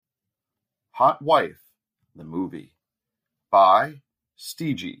Hot Wife, the movie, by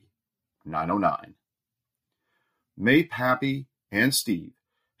Steegee 909. May, Pappy, and Steve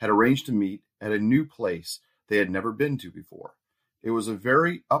had arranged to meet at a new place they had never been to before. It was a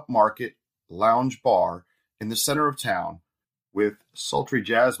very upmarket lounge bar in the center of town with sultry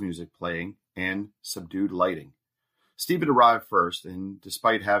jazz music playing and subdued lighting. Steve had arrived first, and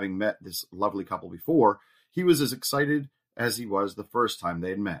despite having met this lovely couple before, he was as excited as he was the first time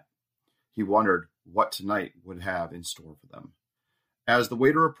they had met. He wondered what tonight would have in store for them. As the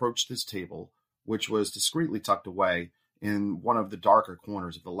waiter approached his table, which was discreetly tucked away in one of the darker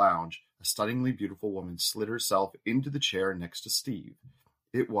corners of the lounge, a stunningly beautiful woman slid herself into the chair next to Steve.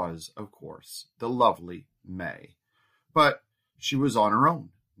 It was, of course, the lovely May. But she was on her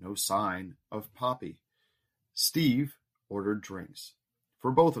own, no sign of Poppy. Steve ordered drinks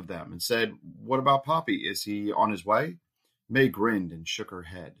for both of them and said, "What about Poppy? Is he on his way?" May grinned and shook her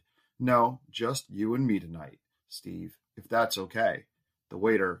head. "No, just you and me tonight, Steve, if that's okay." The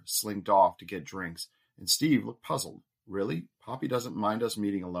waiter slinked off to get drinks, and Steve looked puzzled. "Really? Poppy doesn't mind us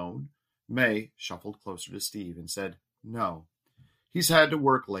meeting alone?" May shuffled closer to Steve and said, "No. He's had to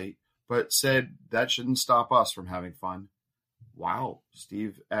work late, but said that shouldn't stop us from having fun." Wow,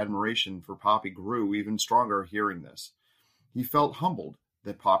 Steve's admiration for Poppy grew even stronger hearing this. He felt humbled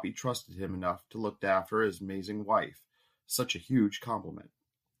that Poppy trusted him enough to look after his amazing wife. Such a huge compliment.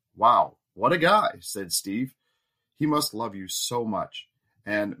 "Wow, what a guy," said Steve. "He must love you so much,"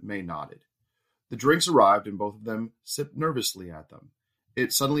 and May nodded. The drinks arrived, and both of them sipped nervously at them.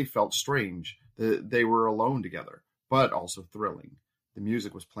 It suddenly felt strange that they were alone together, but also thrilling. The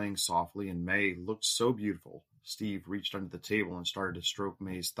music was playing softly, and May looked so beautiful. Steve reached under the table and started to stroke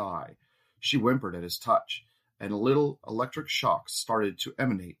May's thigh. She whimpered at his touch, and little electric shocks started to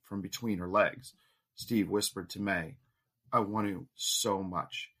emanate from between her legs. Steve whispered to May, "I want you so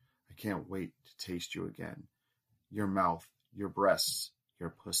much. I can't wait to taste you again. Your mouth, your breasts,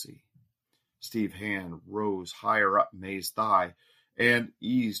 your pussy." Steve's hand rose higher up May's thigh and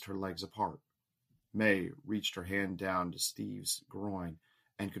eased her legs apart. May reached her hand down to Steve's groin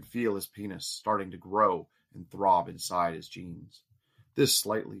and could feel his penis starting to grow and throb inside his jeans. This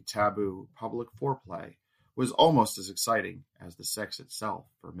slightly taboo public foreplay was almost as exciting as the sex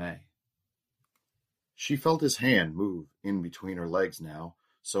itself for May. She felt his hand move in between her legs now,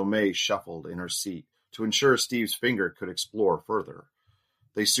 so May shuffled in her seat to ensure Steve's finger could explore further.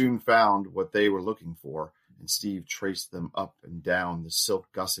 They soon found what they were looking for, and Steve traced them up and down the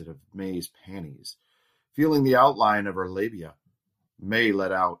silk gusset of May's panties. Feeling the outline of her labia, May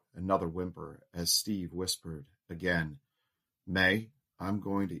let out another whimper as Steve whispered again, "May, I'm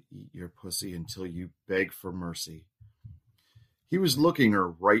going to eat your pussy until you beg for mercy." He was looking her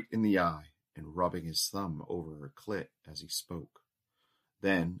right in the eye and rubbing his thumb over her clit as he spoke.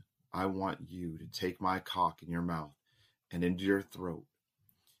 "Then I want you to take my cock in your mouth and into your throat."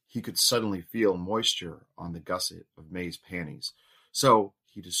 He could suddenly feel moisture on the gusset of May's panties, so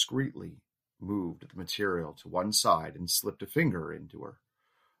he discreetly moved the material to one side and slipped a finger into her,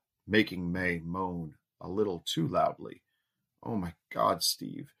 making May moan a little too loudly. "Oh my God,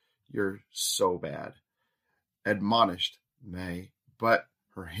 Steve, you're so bad," admonished May, but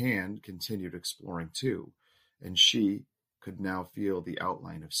her hand continued exploring too, and she could now feel the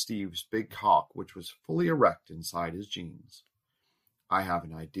outline of Steve's big cock, which was fully erect inside his jeans. "I have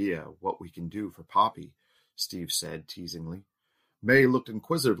an idea what we can do for Poppy," Steve said teasingly. May looked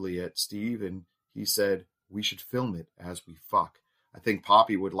inquisitively at Steve, and he said, "We should film it as we fuck. I think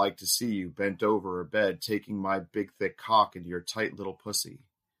Poppy would like to see you bent over her bed taking my big thick cock into your tight little pussy.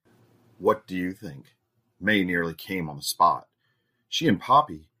 What do you think?" May nearly came on the spot. She and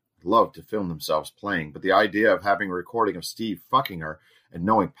Poppy loved to film themselves playing, but the idea of having a recording of Steve fucking her and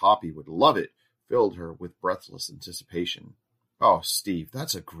knowing Poppy would love it filled her with breathless anticipation. "Oh, Steve,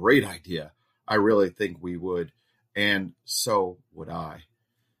 that's a great idea. I really think we would. And so would I.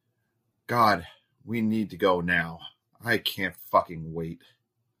 God, we need to go now. I can't fucking wait."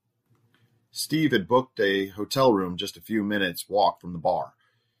 Steve had booked a hotel room just a few minutes' walk from the bar.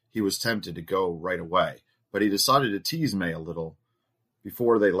 He was tempted to go right away, but he decided to tease May a little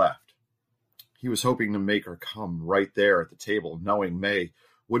before they left. He was hoping to make her come right there at the table, knowing May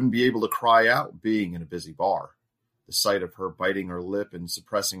wouldn't be able to cry out being in a busy bar. The sight of her biting her lip and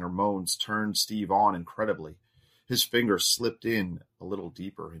suppressing her moans turned Steve on incredibly. His finger slipped in a little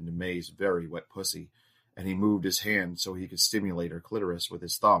deeper into May's very wet pussy, and he moved his hand so he could stimulate her clitoris with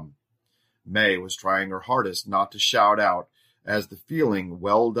his thumb. May was trying her hardest not to shout out as the feeling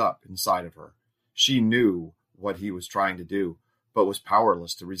welled up inside of her. She knew what he was trying to do, but was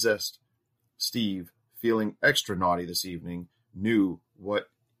powerless to resist. Steve, feeling extra naughty this evening, knew what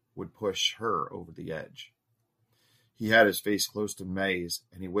would push her over the edge. He had his face close to May's,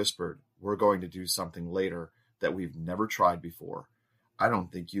 and he whispered, "We're going to do something later that we've never tried before. I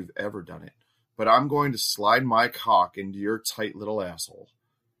don't think you've ever done it, but I'm going to slide my cock into your tight little asshole."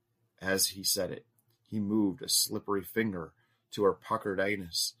 As he said it, he moved a slippery finger to her puckered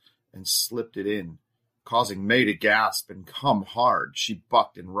anus and slipped it in, causing May to gasp and come hard. She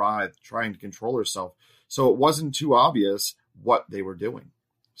bucked and writhed, trying to control herself, so it wasn't too obvious what they were doing.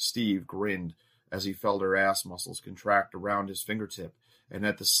 Steve grinned as he felt her ass muscles contract around his fingertip, and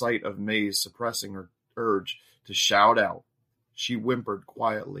at the sight of May's suppressing her urge to shout out, she whimpered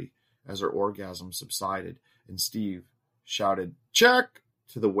quietly as her orgasm subsided, and Steve shouted, "Check!"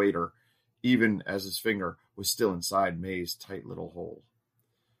 to the waiter, even as his finger was still inside May's tight little hole.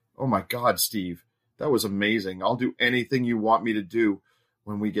 "Oh my God, Steve, that was amazing. I'll do anything you want me to do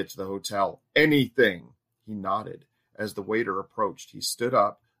when we get to the hotel. Anything." He nodded. As the waiter approached, he stood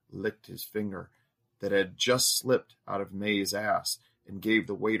up, licked his finger that had just slipped out of May's ass, and gave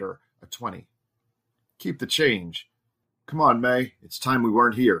the waiter a 20. "Keep the change. Come on, May, it's time we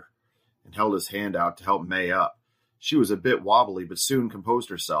weren't here," and held his hand out to help May up. She was a bit wobbly, but soon composed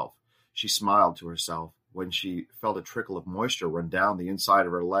herself. She smiled to herself when she felt a trickle of moisture run down the inside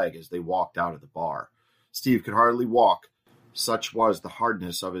of her leg as they walked out of the bar. Steve could hardly walk, such was the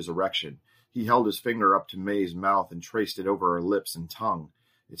hardness of his erection. He held his finger up to May's mouth and traced it over her lips and tongue.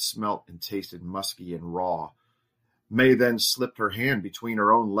 It smelt and tasted musky and raw. May then slipped her hand between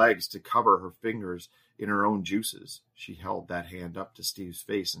her own legs to cover her fingers in her own juices. She held that hand up to Steve's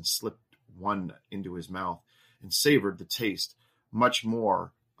face and slipped one into his mouth and savored the taste, much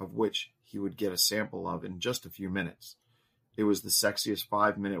more of which he would get a sample of in just a few minutes. It was the sexiest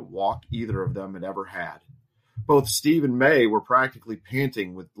 5-minute walk either of them had ever had. Both Steve and May were practically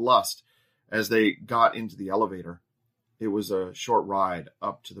panting with lust as they got into the elevator. It was a short ride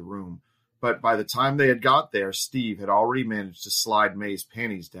up to the room, but by the time they had got there, Steve had already managed to slide May's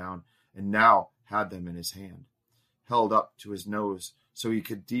panties down and now had them in his hand, held up to his nose so he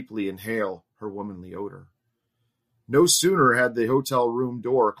could deeply inhale her womanly odor. No sooner had the hotel room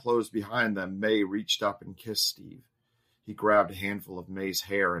door closed behind them, May reached up and kissed Steve. He grabbed a handful of May's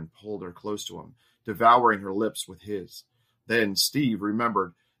hair and pulled her close to him, devouring her lips with his. Then Steve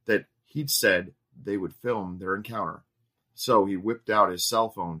remembered that he'd said they would film their encounter. So he whipped out his cell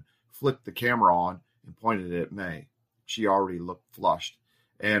phone, flicked the camera on, and pointed it at May. She already looked flushed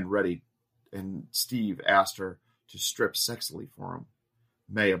and ready, and Steve asked her to strip sexily for him.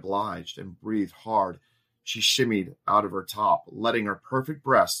 May obliged and breathed hard. She shimmied out of her top, letting her perfect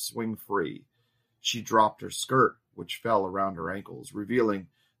breasts swing free. She dropped her skirt, which fell around her ankles, revealing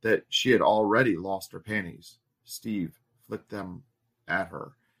that she had already lost her panties. Steve flicked them at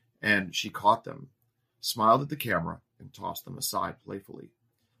her, and she caught them, smiled at the camera, and tossed them aside playfully.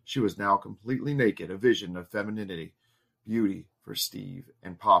 She was now completely naked, a vision of femininity, beauty for Steve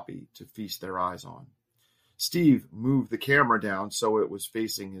and Poppy to feast their eyes on. Steve moved the camera down so it was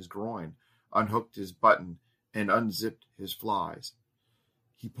facing his groin, unhooked his button, and unzipped his flies.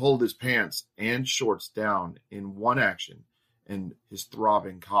 He pulled his pants and shorts down in one action, and his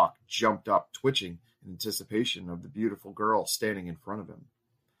throbbing cock jumped up, twitching in anticipation of the beautiful girl standing in front of him.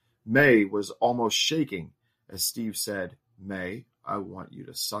 May was almost shaking as Steve said, "May, I want you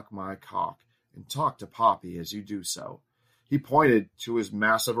to suck my cock and talk to Poppy as you do so." He pointed to his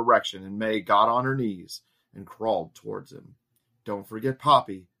massive erection, and May got on her knees and crawled towards him. "Don't forget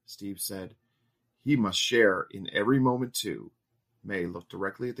Poppy," Steve said. "He must share in every moment too." May looked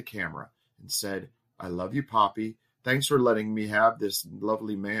directly at the camera and said, "I love you, Poppy. Thanks for letting me have this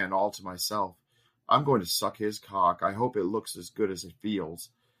lovely man all to myself. I'm going to suck his cock. I hope it looks as good as it feels."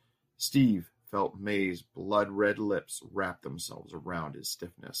 Steve felt May's blood-red lips wrap themselves around his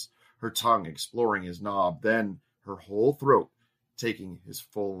stiffness, her tongue exploring his knob, then her whole throat taking his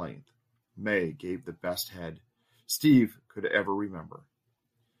full length. May gave the best head Steve could ever remember.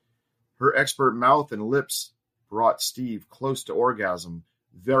 Her expert mouth and lips brought Steve close to orgasm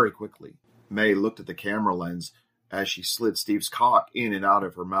very quickly. May looked at the camera lens as she slid Steve's cock in and out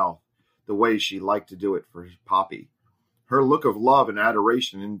of her mouth, the way she liked to do it for Poppy. Her look of love and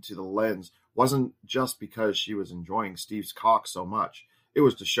adoration into the lens wasn't just because she was enjoying Steve's cock so much. It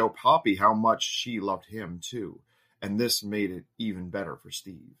was to show Poppy how much she loved him, too, and this made it even better for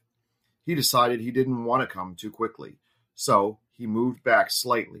Steve. He decided he didn't want to come too quickly, so he moved back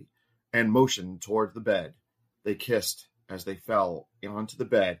slightly and motioned toward the bed. They kissed as they fell onto the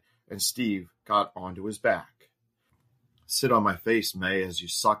bed, and Steve got onto his back. "Sit on my face, May, as you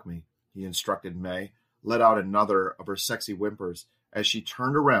suck me," he instructed May, let out another of her sexy whimpers. As she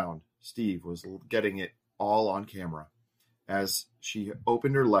turned around, Steve was getting it all on camera. as she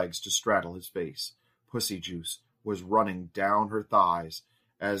opened her legs to straddle his face. Pussy juice was running down her thighs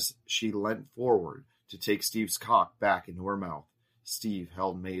as she leant forward to take Steve's cock back into her mouth. Steve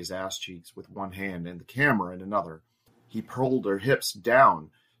held May's ass cheeks with one hand and the camera in another. He pulled her hips down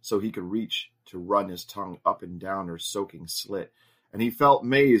so he could reach to run his tongue up and down her soaking slit, and he felt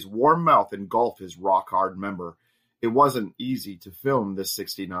May's warm mouth engulf his rock-hard member. It wasn't easy to film this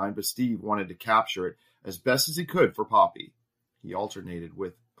 69, but Steve wanted to capture it as best as he could for Poppy. He alternated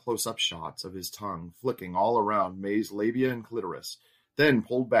with close-up shots of his tongue flicking all around May's labia and clitoris, then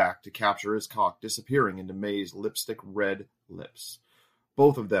pulled back to capture his cock disappearing into May's lipstick-red lips.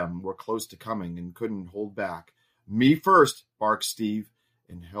 Both of them were close to coming and couldn't hold back. "Me first," barked Steve,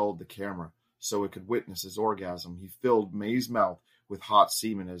 and held the camera so it could witness his orgasm. He filled May's mouth with hot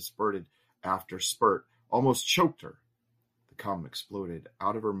semen as spurted after spurt almost choked her. The cum exploded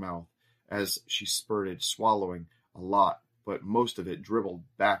out of her mouth as she spurted, swallowing a lot, but most of it dribbled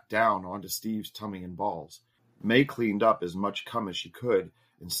back down onto Steve's tummy and balls. May cleaned up as much cum as she could,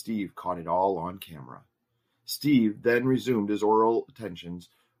 and Steve caught it all on camera. Steve then resumed his oral attentions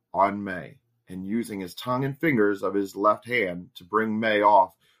on May, and using his tongue and fingers of his left hand to bring May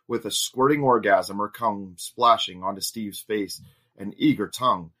off with a squirting orgasm, her cum splashing onto Steve's face, an eager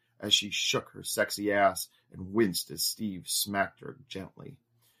tongue as she shook her sexy ass and winced as Steve smacked her gently.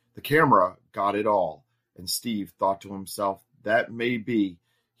 The camera got it all, and Steve thought to himself that maybe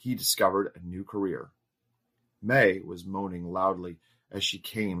he discovered a new career. May was moaning loudly as she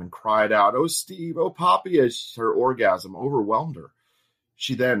came and cried out, "Oh, Steve, oh, Poppy," as her orgasm overwhelmed her.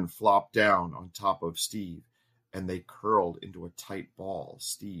 She then flopped down on top of Steve, and they curled into a tight ball,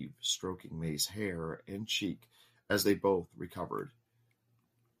 Steve stroking May's hair and cheek as they both recovered.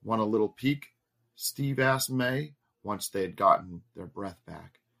 "Want a little peek?" Steve asked May, once they had gotten their breath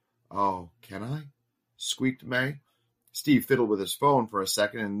back. "Oh, can I?" squeaked May. Steve fiddled with his phone for a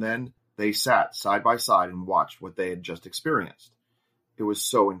second, and then they sat side by side and watched what they had just experienced. It was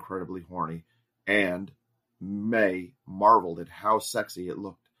so incredibly horny, and May marveled at how sexy it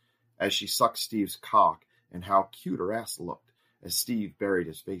looked as she sucked Steve's cock and how cute her ass looked as Steve buried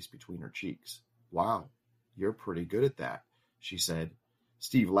his face between her cheeks. "Wow, you're pretty good at that," she said.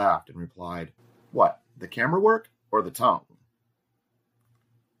 Steve laughed and replied, "What, the camera work or the tongue?"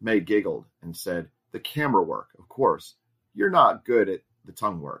 May giggled and said, "The camera work, of course. You're not good at the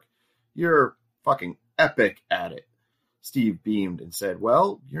tongue work. You're fucking epic at it." Steve beamed and said,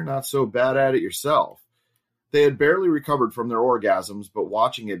 "Well, you're not so bad at it yourself." They had barely recovered from their orgasms, but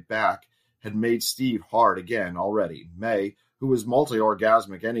watching it back had made Steve hard again already. May, who was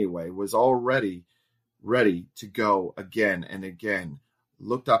multi-orgasmic anyway, was already ready to go again and again,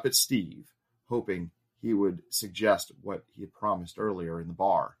 looked up at Steve, hoping he would suggest what he had promised earlier in the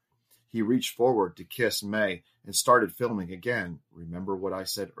bar. He reached forward to kiss May and started filming again. "Remember what I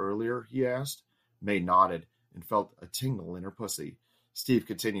said earlier?" he asked. May nodded and felt a tingle in her pussy. Steve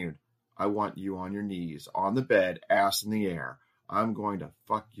continued, "I want you on your knees, on the bed, ass in the air. I'm going to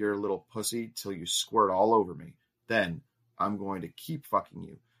fuck your little pussy till you squirt all over me. Then I'm going to keep fucking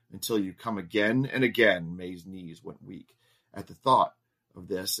you until you come again and again." May's knees went weak at the thought of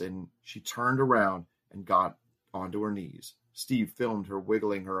this, and she turned around and got onto her knees. Steve filmed her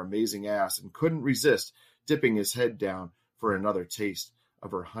wiggling her amazing ass and couldn't resist dipping his head down for another taste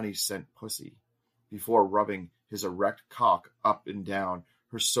of her honey-scent pussy before rubbing his erect cock up and down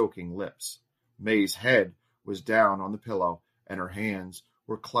her soaking lips. May's head was down on the pillow, and her hands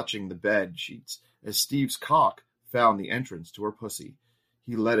were clutching the bed sheets as Steve's cock found the entrance to her pussy.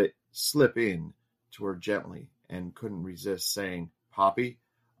 He let it slip in to her gently and couldn't resist saying, "Poppy,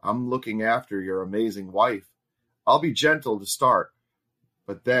 I'm looking after your amazing wife. I'll be gentle to start,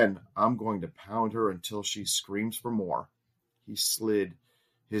 but then I'm going to pound her until she screams for more." He slid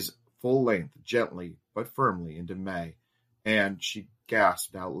his full length gently but firmly into May, and she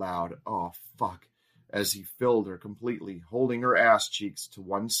gasped out loud, "Oh, fuck," as he filled her completely, holding her ass cheeks to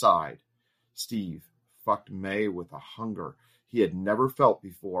one side. Steve fucked May with a hunger he had never felt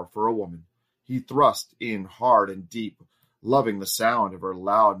before for a woman. He thrust in hard and deep, loving the sound of her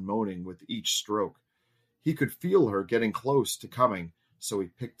loud moaning with each stroke. He could feel her getting close to coming, so he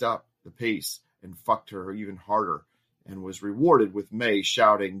picked up the pace and fucked her even harder, and was rewarded with May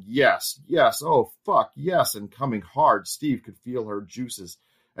shouting, "Yes, yes, oh fuck, yes," and coming hard. Steve could feel her juices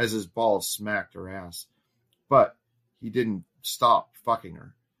as his balls smacked her ass. But he didn't stop fucking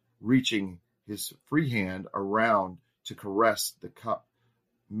her, reaching his free hand around to caress the cup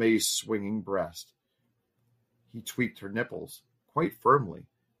May's swinging breast. He tweaked her nipples quite firmly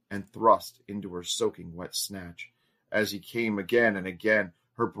and thrust into her soaking wet snatch as he came again and again,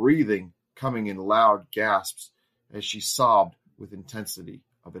 her breathing coming in loud gasps as she sobbed with intensity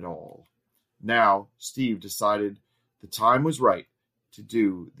of it all. Now, Steve decided the time was right to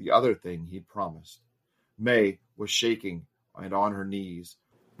do the other thing he'd promised. May was shaking and on her knees,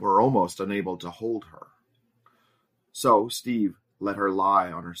 were almost unable to hold her. So Steve let her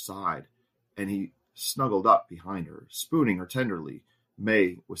lie on her side, and he snuggled up behind her, spooning her tenderly.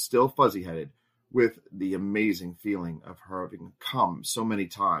 May was still fuzzy-headed with the amazing feeling of her having come so many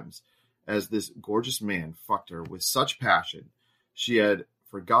times, as this gorgeous man fucked her with such passion. She had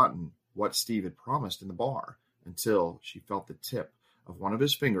forgotten what Steve had promised in the bar until she felt the tip of one of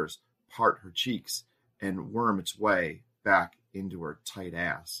his fingers part her cheeks and worm its way back into her tight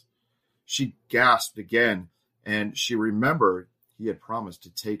ass. She gasped again, and she remembered he had promised to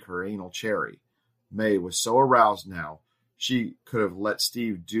take her anal cherry. May was so aroused now, she could have let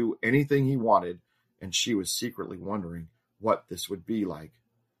Steve do anything he wanted, and she was secretly wondering what this would be like.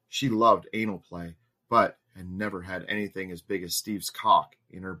 She loved anal play, but had never had anything as big as Steve's cock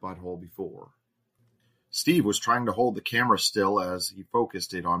in her butthole before. Steve was trying to hold the camera still as he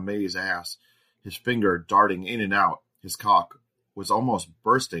focused it on May's ass, his finger darting in and out. His cock was almost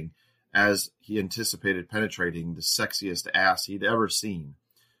bursting as he anticipated penetrating the sexiest ass he'd ever seen.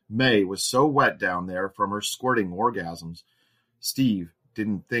 May was so wet down there from her squirting orgasms, Steve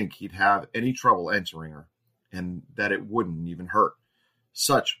didn't think he'd have any trouble entering her, and that it wouldn't even hurt.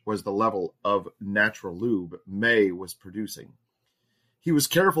 Such was the level of natural lube May was producing. He was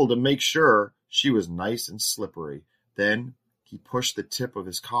careful to make sure she was nice and slippery. Then he pushed the tip of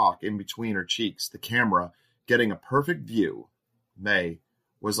his cock in between her cheeks, the camera getting a perfect view. May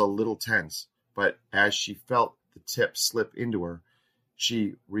was a little tense, but as she felt the tip slip into her,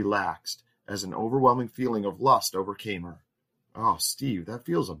 she relaxed as an overwhelming feeling of lust overcame her. "Oh, Steve, that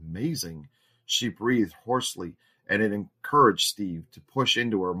feels amazing," she breathed hoarsely, and it encouraged Steve to push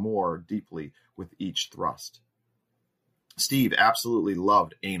into her more deeply with each thrust. Steve absolutely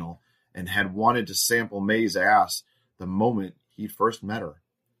loved anal and had wanted to sample May's ass the moment he'd first met her.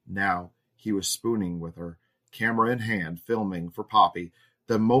 Now he was spooning with her, camera in hand, filming for Poppy,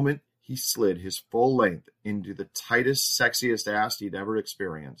 the moment he slid his full length into the tightest, sexiest ass he'd ever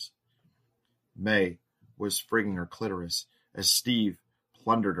experienced. May was frigging her clitoris as Steve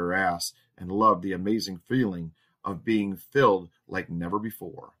plundered her ass and loved the amazing feeling of being filled like never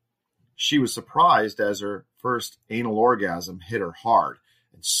before. She was surprised as her first anal orgasm hit her hard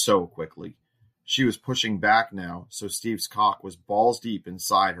and so quickly. She was pushing back now, so Steve's cock was balls deep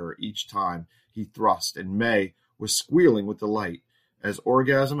inside her each time he thrust, and May was squealing with delight as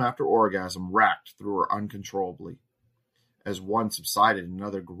orgasm after orgasm racked through her uncontrollably. As one subsided,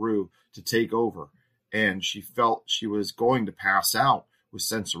 another grew to take over, and she felt she was going to pass out with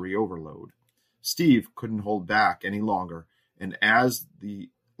sensory overload. Steve couldn't hold back any longer, and as the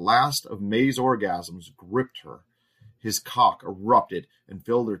last of May's orgasms gripped her, his cock erupted and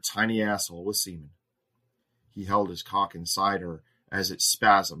filled her tiny asshole with semen. He held his cock inside her as it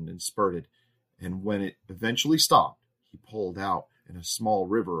spasmed and spurted, and when it eventually stopped, he pulled out, and a small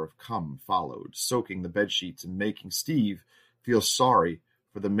river of cum followed, soaking the bedsheets and making Steve feel sorry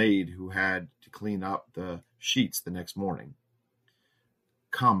for the maid who had to clean up the sheets the next morning.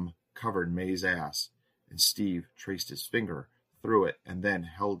 Cum covered May's ass, and Steve traced his finger through it and then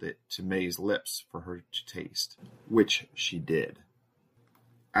held it to May's lips for her to taste, which she did.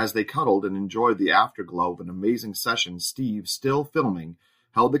 As they cuddled and enjoyed the afterglow of an amazing session, Steve, still filming,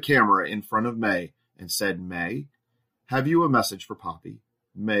 held the camera in front of May and said, "May, have you a message for Poppy?"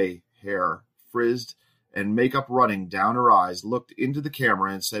 May, hair frizzed and makeup running down her eyes, looked into the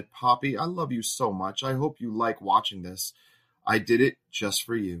camera and said, "Poppy, I love you so much. I hope you like watching this. I did it just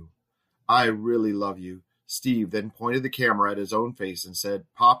for you. I really love you." Steve then pointed the camera at his own face and said,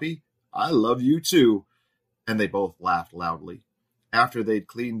 "Poppy, I love you too." And they both laughed loudly. After they'd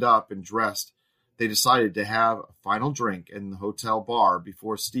cleaned up and dressed, they decided to have a final drink in the hotel bar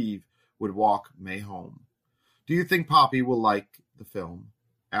before Steve would walk May home. "Do you think Poppy will like the film?"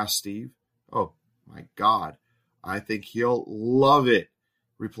 asked Steve. "Oh, my God, I think he'll love it,"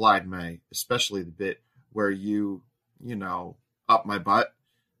 replied May, "especially the bit where you up my butt.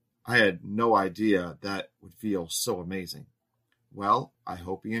 I had no idea that would feel so amazing." "Well, I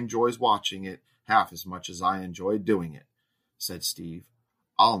hope he enjoys watching it half as much as I enjoyed doing it," said Steve.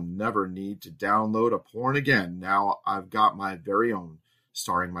 "I'll never need to download a porn again now I've got my very own,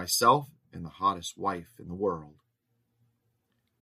 starring myself and the hottest wife in the world."